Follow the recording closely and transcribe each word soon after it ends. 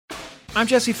I'm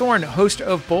Jesse Thorne, host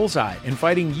of Bullseye,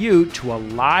 inviting you to a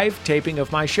live taping of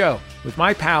my show with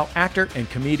my pal, actor and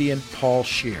comedian Paul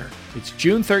Scheer. It's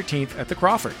June 13th at the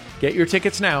Crawford. Get your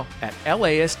tickets now at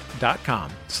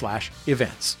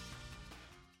laist.com/events.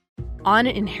 On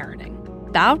Inheriting,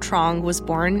 Bao Trong was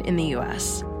born in the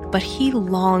U.S., but he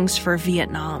longs for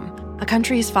Vietnam, a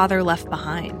country his father left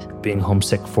behind. Being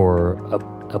homesick for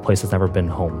a place that's never been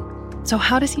home. So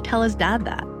how does he tell his dad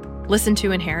that? Listen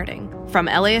to Inheriting from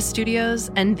LAist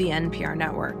Studios and the NPR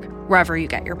Network, wherever you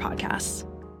get your podcasts.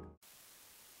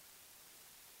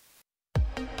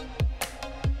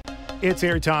 It's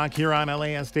Air Talk here on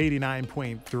LAist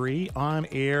 89.3, on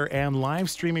air and live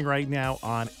streaming right now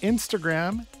on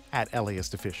Instagram at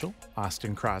LAist Official.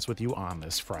 Austin Cross with you on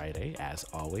this Friday. As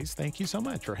always, thank you so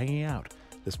much for hanging out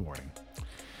this morning.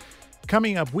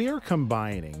 Coming up, we are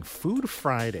combining Food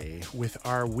Friday with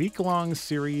our week-long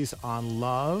series on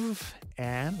love,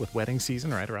 and with wedding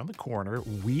season right around the corner,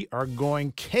 we are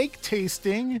going cake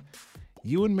tasting.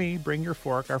 You and me, bring your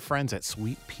fork. Our friends at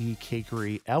Sweet Pea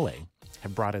Cakery LA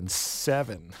have brought in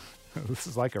 7. This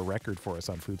is like a record for us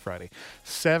on Food Friday.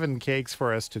 7 cakes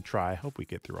for us to try. Hope we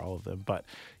get through all of them, but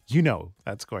you know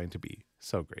that's going to be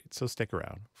so great. So stick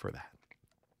around for that.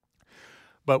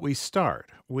 But we start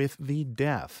with the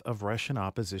death of Russian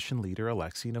opposition leader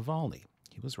Alexei Navalny.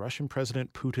 He was Russian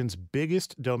President Putin's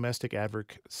biggest domestic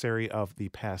adversary of the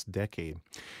past decade.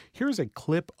 Here's a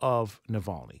clip of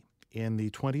Navalny in the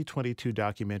 2022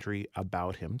 documentary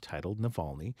about him titled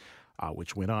Navalny,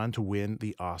 which went on to win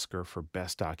the Oscar for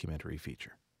Best Documentary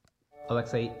Feature.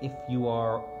 Alexei, if you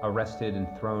are arrested and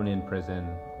thrown in prison,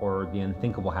 or the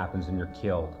unthinkable happens and you're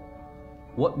killed,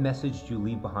 what message do you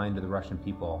leave behind to the Russian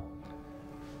people?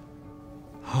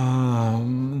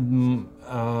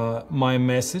 My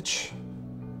message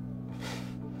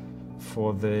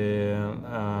for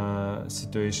the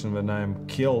situation when I'm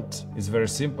killed is very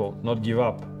simple: not give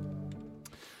up.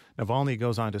 Navalny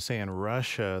goes on to say in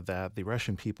Russia that the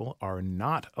Russian people are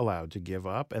not allowed to give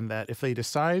up, and that if they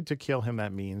decide to kill him,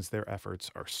 that means their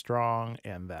efforts are strong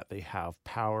and that they have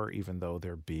power even though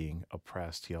they're being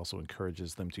oppressed. He also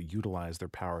encourages them to utilize their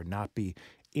power, not be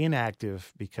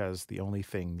inactive, because the only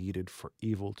thing needed for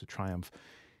evil to triumph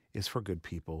is for good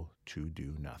people to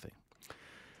do nothing.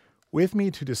 With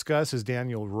me to discuss is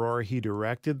Daniel Rohr. He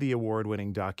directed the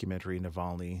award-winning documentary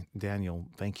Navalny. Daniel,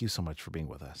 thank you so much for being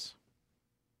with us.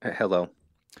 Hello.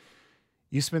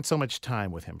 You spent so much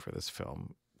time with him for this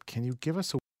film. Can you give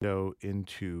us a window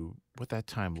into what that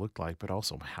time looked like, but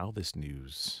also how this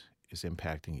news is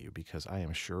impacting you? Because I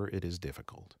am sure it is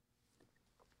difficult.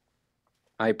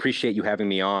 I appreciate you having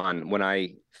me on. When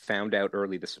I found out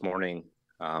early this morning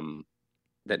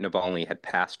that Navalny had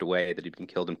passed away, that he'd been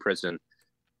killed in prison,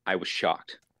 I was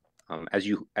shocked. As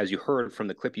you heard from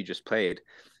the clip you just played,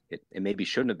 it maybe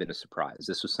shouldn't have been a surprise.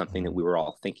 This was something that we were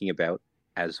all thinking about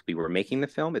as we were making the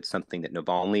film. It's something that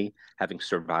Navalny, having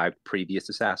survived previous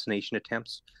assassination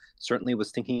attempts, certainly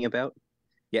was thinking about.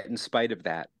 Yet in spite of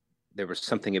that, there was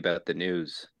something about the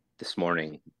news this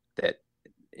morning that,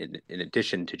 in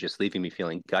addition to just leaving me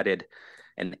feeling gutted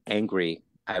and angry,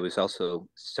 I was also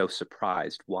so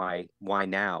surprised. Why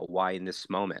now? Why in this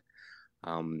moment?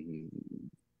 Navalny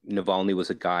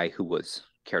was a guy who was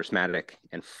charismatic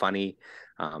and funny,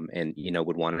 and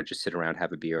would want to just sit around,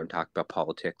 have a beer, and talk about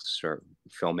politics or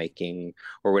filmmaking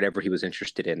or whatever he was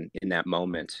interested in that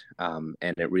moment. And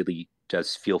it really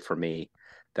does feel for me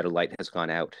that a light has gone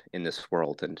out in this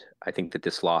world, and I think that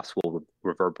this loss will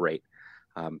reverberate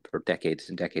for decades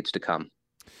and decades to come.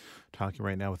 Talking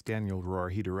right now with Daniel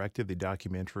Rohr. He directed the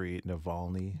documentary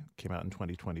Navalny, came out in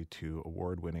 2022,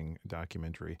 award-winning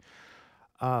documentary.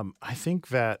 I think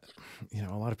that,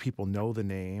 a lot of people know the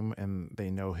name and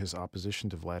they know his opposition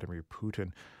to Vladimir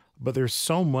Putin, but there's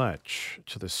so much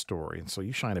to this story. And so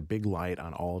you shine a big light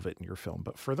on all of it in your film.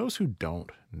 But for those who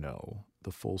don't know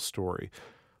the full story,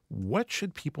 what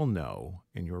should people know,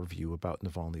 in your view, about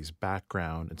Navalny's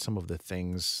background and some of the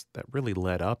things that really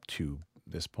led up to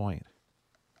this point?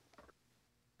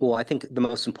 Well, I think the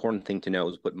most important thing to know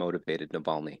is what motivated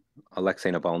Navalny. Alexei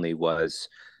Navalny was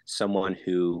someone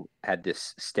who had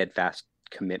this steadfast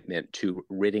commitment to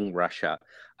ridding Russia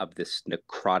of this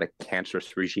necrotic,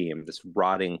 cancerous regime, this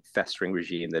rotting, festering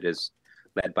regime that is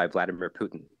led by Vladimir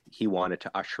Putin. He wanted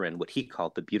to usher in what he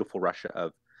called the beautiful Russia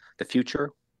of the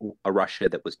future, a Russia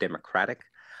that was democratic,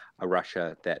 a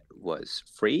Russia that was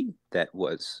free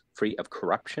of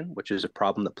corruption, which is a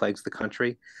problem that plagues the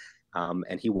country.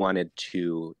 And he wanted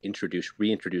to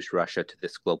reintroduce Russia to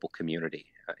this global community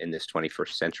in this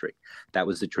 21st century. That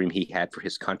was the dream he had for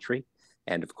his country.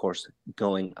 And of course,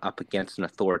 going up against an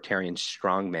authoritarian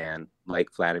strongman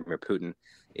like Vladimir Putin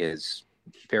is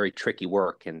very tricky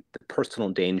work, and the personal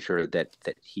danger that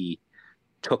he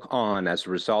took on as a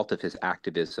result of his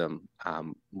activism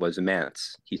was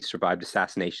immense. He survived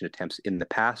assassination attempts in the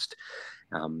past,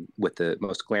 with the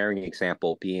most glaring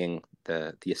example being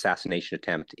the assassination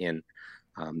attempt in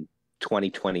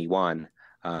 2020,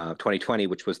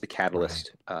 which was the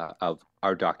catalyst of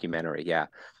our documentary. Yeah.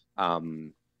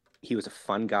 He was a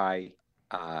fun guy.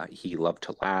 He loved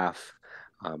to laugh.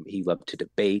 He loved to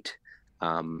debate.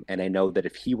 And I know that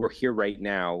if he were here right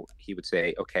now, he would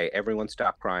say, okay, everyone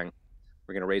stop crying.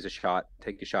 We're going to raise a shot,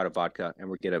 take a shot of vodka, and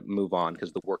we're going to move on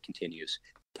because the work continues.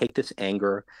 Take this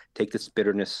anger, take this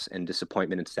bitterness and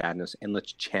disappointment and sadness, and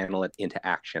let's channel it into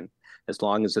action. As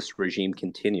long as this regime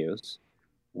continues,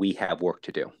 we have work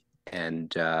to do.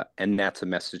 And that's a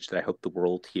message that I hope the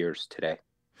world hears today.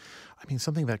 I mean,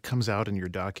 something that comes out in your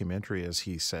documentary is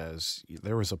he says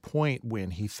there was a point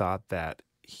when he thought that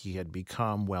he had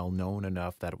become well-known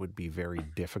enough that it would be very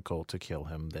difficult to kill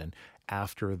him. Then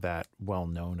after that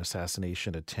well-known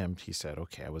assassination attempt, he said,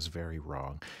 okay, I was very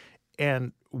wrong.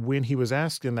 And when he was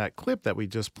asked in that clip that we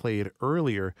just played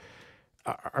earlier,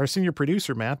 our senior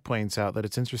producer, Matt, points out that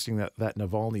it's interesting that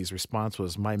Navalny's response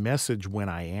was, my message when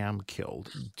I am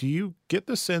killed. Do you get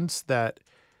the sense that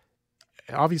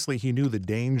obviously he knew the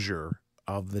danger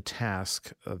of the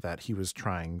task that he was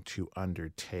trying to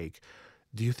undertake?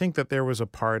 Do you think that there was a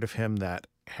part of him that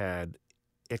had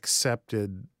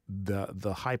accepted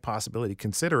the high possibility,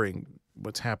 considering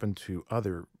what's happened to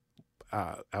other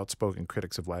outspoken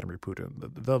critics of Vladimir Putin,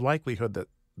 the likelihood that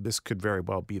this could very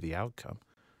well be the outcome?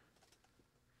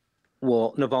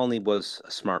 Well, Navalny was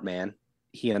a smart man.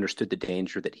 He understood the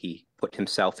danger that he put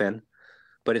himself in,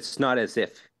 but it's not as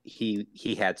if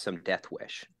he had some death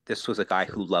wish. This was a guy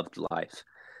who loved life.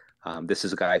 This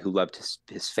is a guy who loved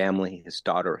his family, his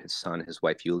daughter, his son, his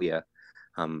wife, Yulia.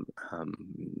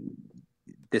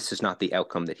 This is not the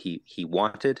outcome that he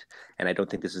wanted, and I don't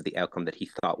think this is the outcome that he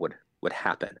thought would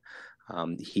happen.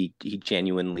 He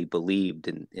genuinely believed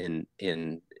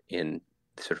in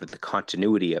sort of the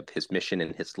continuity of his mission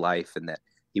in his life, and that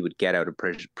he would get out of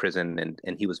prison,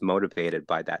 and he was motivated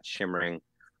by that shimmering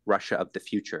Russia of the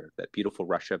future, that beautiful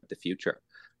Russia of the future.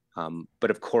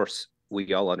 But of course,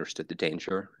 we all understood the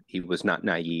danger. He was not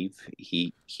naive.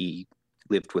 He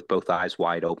lived with both eyes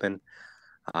wide open.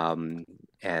 And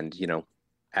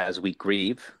as we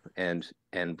grieve and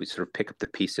we sort of pick up the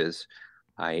pieces,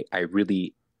 I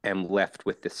really am left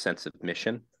with this sense of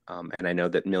mission. And I know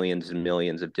that millions and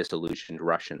millions of disillusioned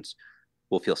Russians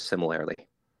will feel similarly.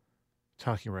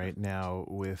 Talking right now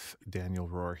with Daniel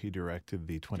Rohr. He directed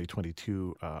the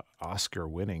 2022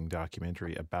 Oscar-winning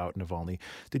documentary about Navalny.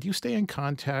 Did you stay in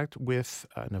contact with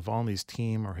Navalny's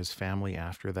team or his family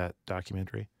after that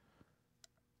documentary?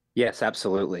 Yes,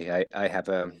 absolutely. I have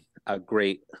a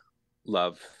great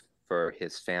love for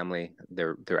his family.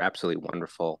 They're absolutely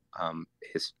wonderful.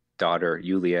 His daughter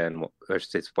Yulia and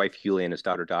his wife Yulia and his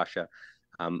daughter Dasha,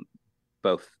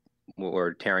 both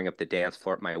were tearing up the dance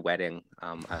floor at my wedding.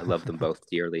 I love them both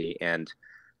dearly, and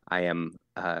I am,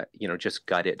 just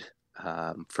gutted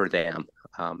for them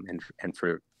and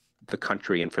for the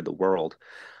country and for the world.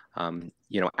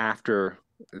 After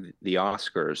the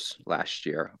Oscars last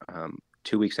year,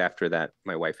 2 weeks after that,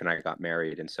 my wife and I got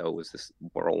married, and so it was this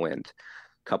whirlwind.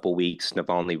 Couple weeks,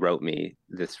 Navalny wrote me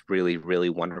this really, really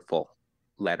wonderful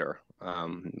letter,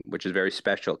 which is very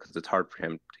special because it's hard for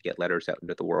him to get letters out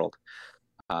into the world.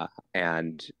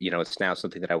 And it's now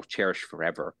something that I will cherish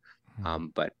forever.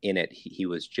 But in it, he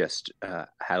was just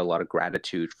had a lot of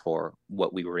gratitude for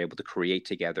what we were able to create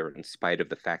together, in spite of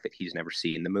the fact that he's never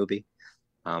seen the movie.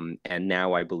 And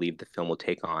now I believe the film will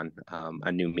take on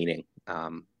a new meaning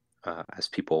as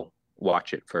people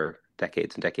watch it for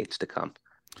decades and decades to come.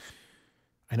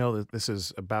 I know that this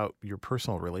is about your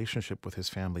personal relationship with his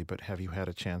family, but have you had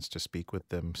a chance to speak with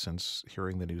them since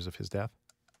hearing the news of his death?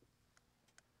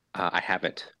 I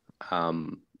haven't.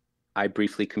 I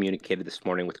briefly communicated this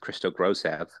morning with Christo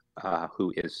Grozev,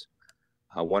 who is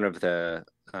one of the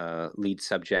lead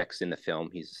subjects in the film.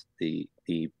 He's the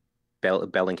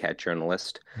Bellingcat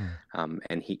journalist,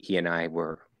 and he and I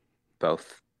were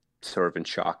both sort of in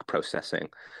shock, processing,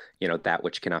 that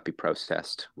which cannot be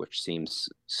processed, which seems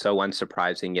so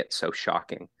unsurprising yet so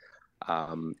shocking.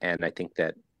 And I think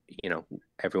that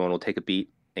everyone will take a beat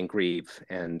and grieve,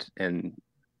 and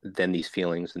then these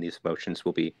feelings and these emotions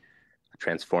will be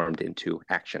transformed into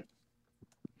action.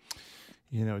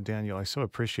 Daniel, I so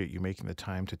appreciate you making the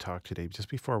time to talk today. Just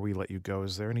before we let you go,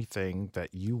 is there anything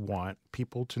that you want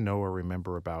people to know or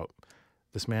remember about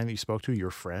this man that you spoke to,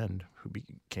 your friend, who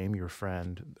became your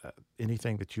friend,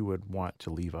 anything that you would want to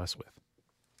leave us with?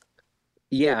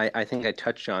 Yeah, I think I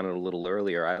touched on it a little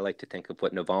earlier. I like to think of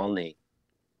what Navalny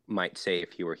might say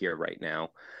if he were here right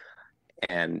now.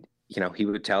 And, he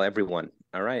would tell everyone,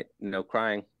 all right, no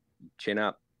crying, chin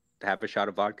up, have a shot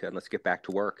of vodka, and let's get back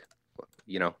to work.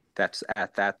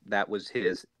 That was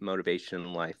his motivation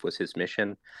in life, was his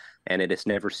mission. And it has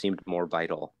never seemed more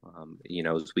vital.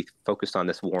 As we focused on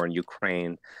this war in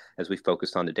Ukraine, as we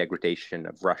focused on the degradation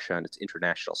of Russia and its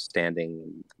international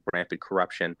standing, rampant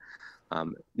corruption,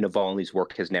 Navalny's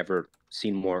work has never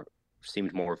seemed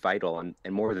more vital, and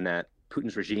more than that,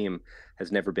 Putin's regime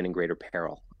has never been in greater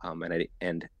peril.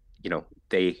 And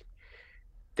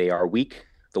they are weak.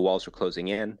 The walls are closing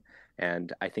in,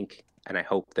 and I think and I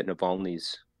hope that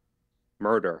Navalny's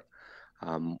murder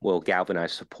will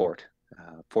galvanize support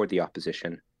for the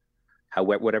opposition,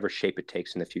 whatever shape it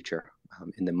takes in the future,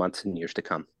 in the months and years to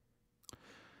come.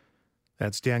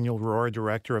 That's Daniel Rohr,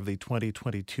 director of the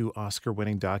 2022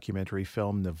 Oscar-winning documentary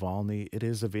film Navalny. It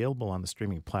is available on the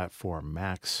streaming platform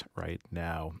Max right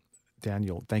now.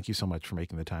 Daniel, thank you so much for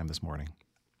making the time this morning.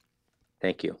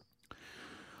 Thank you.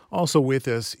 Also with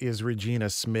us is Regina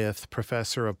Smith,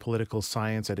 professor of political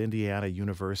science at Indiana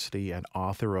University and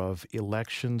author of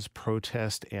Elections,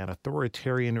 Protest, and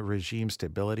Authoritarian Regime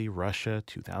Stability, Russia,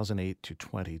 2008 to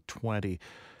 2020.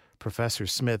 Professor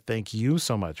Smith, thank you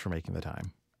so much for making the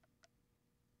time.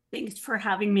 Thanks for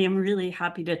having me. I'm really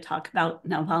happy to talk about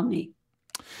Navalny.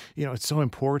 It's so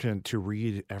important to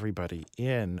read everybody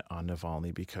in on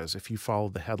Navalny because if you follow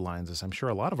the headlines, as I'm sure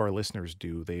a lot of our listeners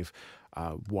do, they've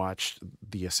watched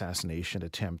the assassination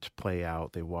attempt play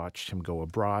out. They watched him go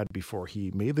abroad before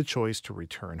he made the choice to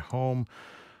return home.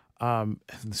 And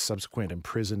the subsequent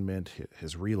imprisonment,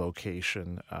 his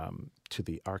relocation to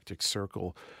the Arctic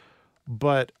Circle.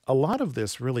 But a lot of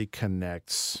this really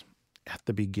connects at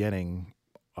the beginning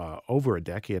over a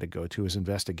decade ago to his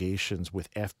investigations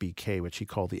with FBK, which he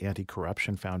called the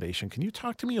Anti-Corruption Foundation. Can you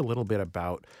talk to me a little bit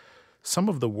about some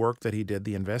of the work that he did,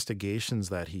 the investigations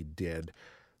that he did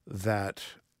that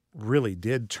really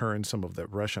did turn some of the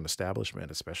Russian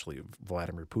establishment, especially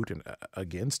Vladimir Putin,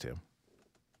 against him?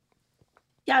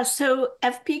 Yeah, so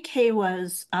FBK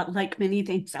was, like many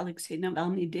things Alexei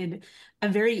Navalny did, a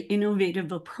very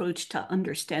innovative approach to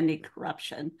understanding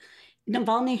corruption.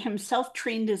 Navalny himself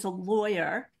trained as a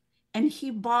lawyer, and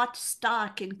he bought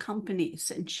stock in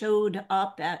companies and showed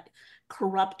up at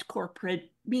corrupt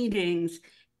corporate meetings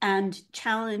and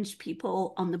challenged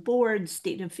people on the board,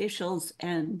 state officials,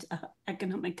 and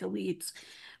economic elites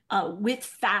with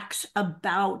facts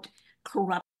about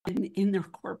corruption in their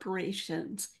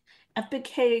corporations.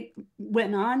 FBK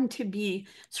went on to be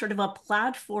sort of a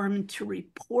platform to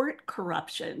report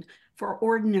corruption for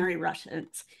ordinary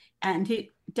Russians. And it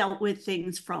dealt with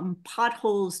things from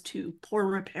potholes to poor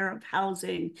repair of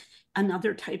housing and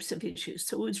other types of issues.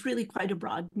 So it was really quite a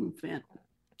broad movement.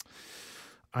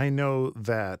 I know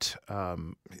that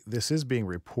this is being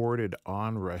reported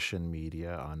on Russian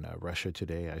media, on Russia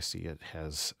Today. I see it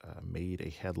has made a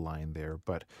headline there.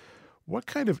 But what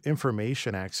kind of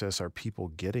information access are people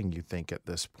getting, you think, at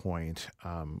this point,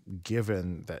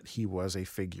 given that he was a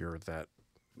figure that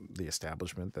the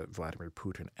establishment, that Vladimir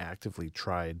Putin actively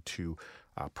tried to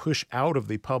push out of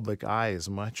the public eye as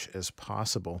much as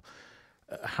possible?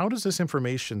 How does this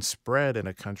information spread in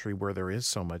a country where there is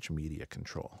so much media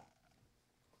control?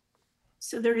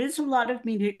 So there is a lot of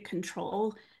media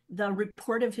control. The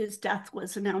report of his death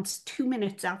was announced 2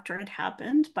 minutes after it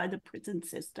happened by the prison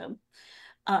system,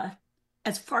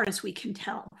 as far as we can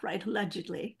tell, right,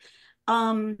 allegedly.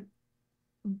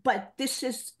 But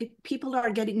people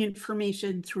are getting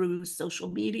information through social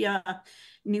media,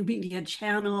 new media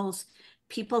channels.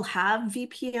 People have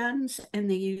VPNs and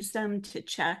they use them to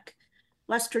check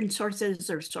Western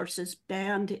sources or sources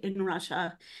banned in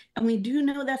Russia. And we do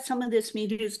know that some of this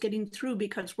media is getting through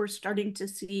because we're starting to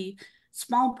see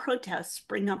small protests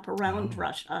spring up around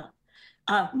Russia,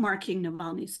 marking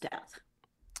Navalny's death.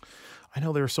 I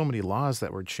know there are so many laws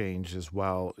that were changed as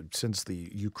well since the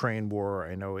Ukraine war.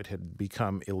 I know it had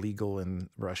become illegal in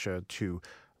Russia to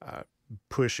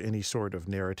push any sort of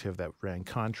narrative that ran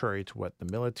contrary to what the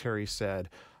military said.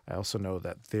 I also know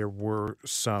that there were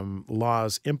some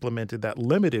laws implemented that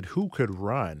limited who could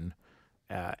run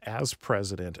as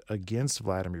president against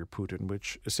Vladimir Putin,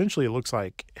 which essentially it looks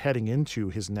like heading into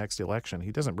his next election,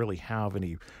 he doesn't really have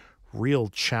any real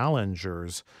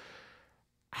challengers.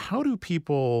 How do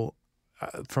people,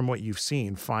 from what you've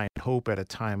seen, find hope at a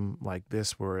time like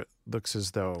this where it looks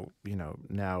as though,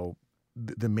 now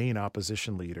the main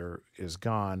opposition leader is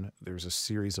gone? There's a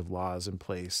series of laws in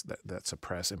place that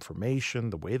suppress information,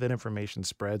 the way that information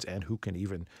spreads, and who can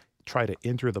even try to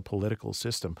enter the political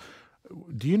system.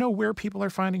 Do you know where people are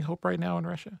finding hope right now in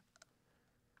Russia?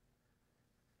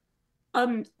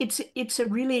 It's a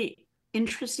really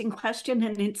interesting question,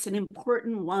 and it's an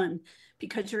important one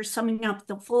because you're summing up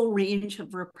the full range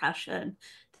of repression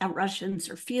that Russians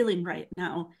are feeling right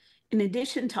now. In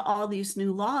addition to all these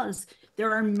new laws,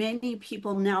 there are many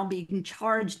people now being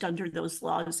charged under those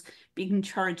laws, being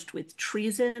charged with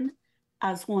treason,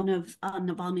 as one of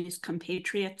Navalny's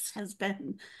compatriots has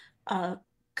been,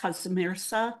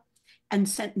 Kazimierza, and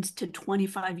sentenced to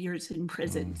 25 years in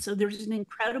prison. So there's an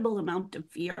incredible amount of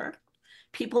fear.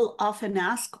 People often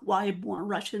ask why more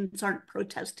Russians aren't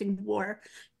protesting war,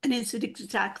 and is it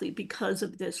exactly because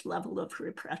of this level of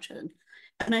repression?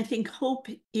 And I think hope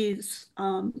is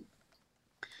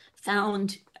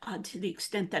found to the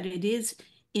extent that it is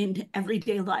in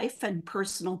everyday life and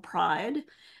personal pride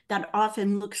that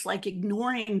often looks like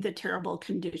ignoring the terrible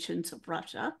conditions of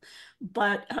Russia,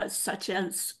 but such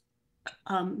as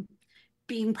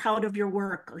being proud of your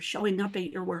work or showing up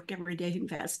at your work every day,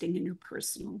 investing in your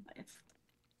personal life.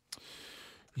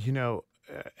 You know,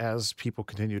 as people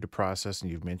continue to process,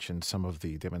 and you've mentioned some of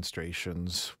the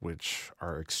demonstrations, which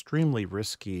are extremely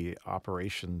risky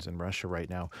operations in Russia right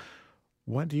now,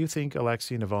 what do you think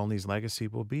Alexei Navalny's legacy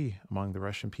will be among the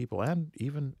Russian people and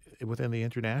even within the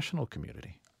international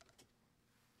community?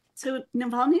 So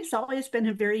Navalny's always been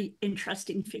a very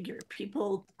interesting figure.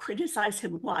 People criticize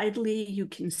him widely. You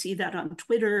can see that on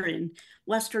Twitter, in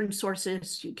Western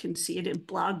sources. You can see it in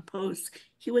blog posts.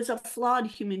 He was a flawed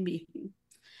human being.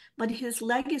 But his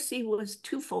legacy was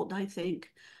twofold, I think.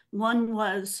 One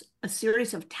was a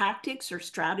series of tactics or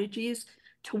strategies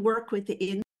to work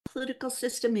within the political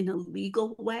system in a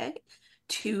legal way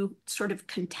to sort of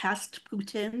contest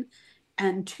Putin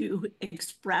and to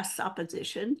express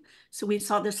opposition. So we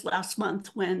saw this last month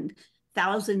when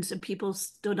thousands of people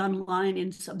stood online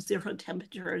in sub-zero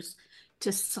temperatures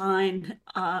to sign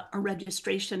a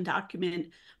registration document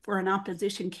for an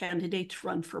opposition candidate to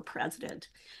run for president.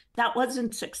 That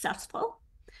wasn't successful,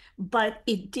 but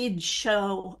it did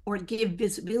show or give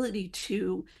visibility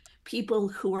to people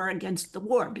who are against the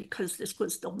war, because this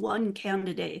was the one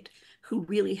candidate who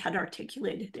really had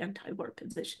articulated anti-war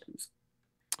positions.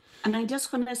 And I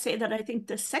just want to say that I think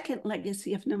the second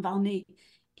legacy of Navalny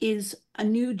is a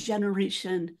new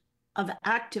generation of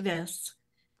activists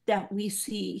that we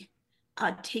see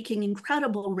taking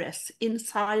incredible risks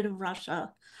inside of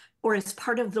Russia or as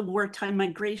part of the wartime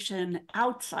migration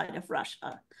outside of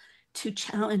Russia to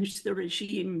challenge the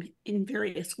regime in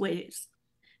various ways.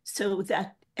 So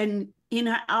that, and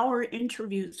in our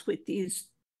interviews with these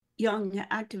young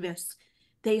activists,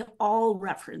 they all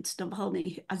referenced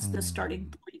Navalny as the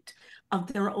starting point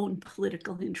of their own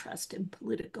political interest and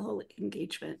political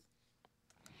engagement.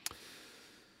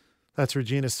 That's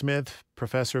Regina Smith,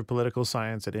 professor of political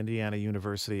science at Indiana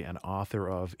University and author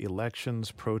of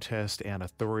Elections, Protest, and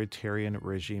Authoritarian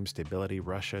Regime Stability,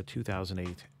 Russia,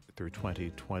 2008 through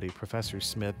 2020. Professor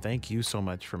Smith, thank you so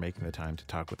much for making the time to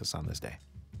talk with us on this day.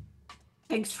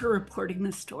 Thanks for reporting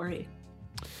the story.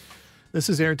 This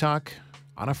is Air Talk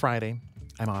on a Friday.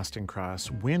 I'm Austin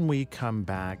Cross. When we come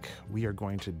back, we are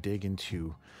going to dig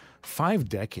into 5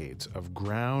 decades of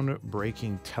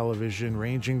groundbreaking television,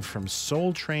 ranging from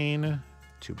Soul Train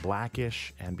to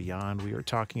Blackish and beyond. We are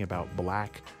talking about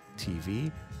Black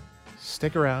TV.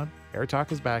 Stick around. Air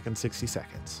Talk is back in 60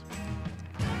 seconds.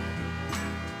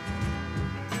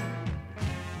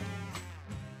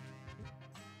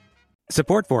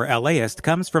 Support for LAist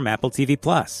comes from Apple TV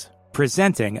Plus,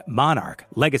 presenting Monarch: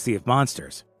 Legacy of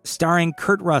Monsters, starring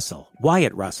Kurt Russell,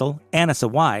 Wyatt Russell, Anna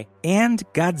Sawai, and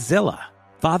Godzilla.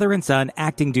 Father and son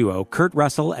acting duo Kurt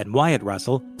Russell and Wyatt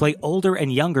Russell play older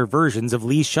and younger versions of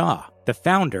Lee Shaw, the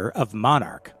founder of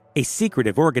Monarch, a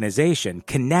secretive organization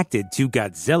connected to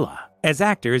Godzilla. As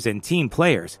actors and team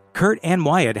players, Kurt and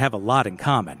Wyatt have a lot in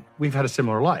common. We've had a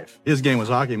similar life. His game was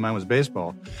hockey, mine was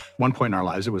baseball. One point in our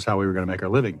lives, it was how we were going to make our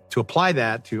living. To apply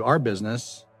that to our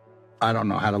business, I don't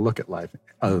know how to look at life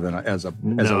other than as a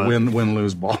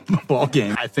win-lose ball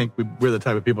game. I think we're the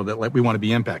type of people that we want to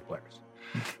be impact players.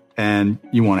 And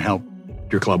you want to help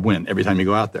your club win every time you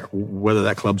go out there, whether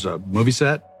that club's a movie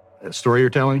set, a story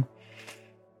you're telling,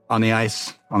 on the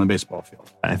ice, on the baseball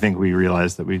field. I think we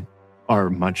realize that we are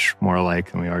much more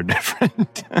alike than we are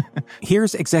different.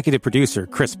 Here's executive producer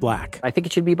Chris Black. I think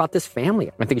it should be about this family.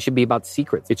 I think it should be about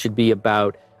secrets. It should be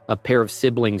about a pair of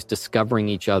siblings discovering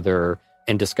each other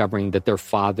and discovering that their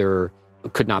father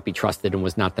could not be trusted and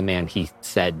was not the man he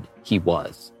said he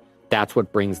was. That's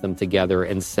what brings them together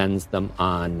and sends them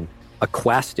on a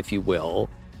quest, if you will,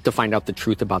 to find out the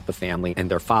truth about the family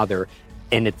and their father.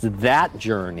 And it's that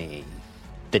journey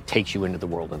that takes you into the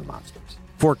world of the monsters.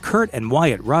 For Kurt and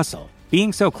Wyatt Russell,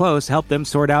 Being so close helped them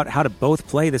sort out how to both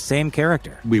play the same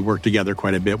character. We worked together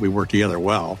quite a bit. We worked together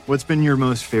well. What's been your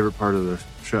most favorite part of the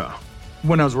show?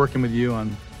 When I was working with you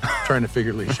on trying to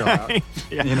figure Lee's show out,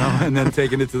 and then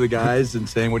taking it to the guys and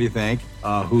saying, what do you think?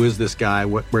 Who is this guy?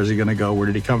 Where's he going to go? Where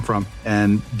did he come from?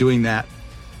 And doing that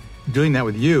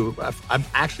with you, I've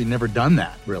actually never done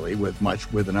that really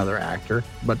with another actor,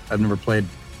 but I've never played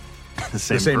the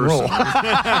same role.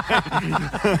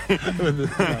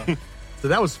 So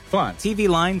that was fun. TV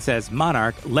Line says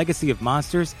Monarch: Legacy of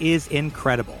Monsters is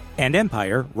incredible, and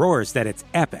Empire roars that it's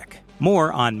epic.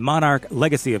 More on Monarch: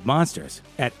 Legacy of Monsters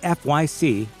at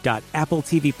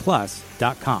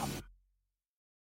fyc.appletvplus.com.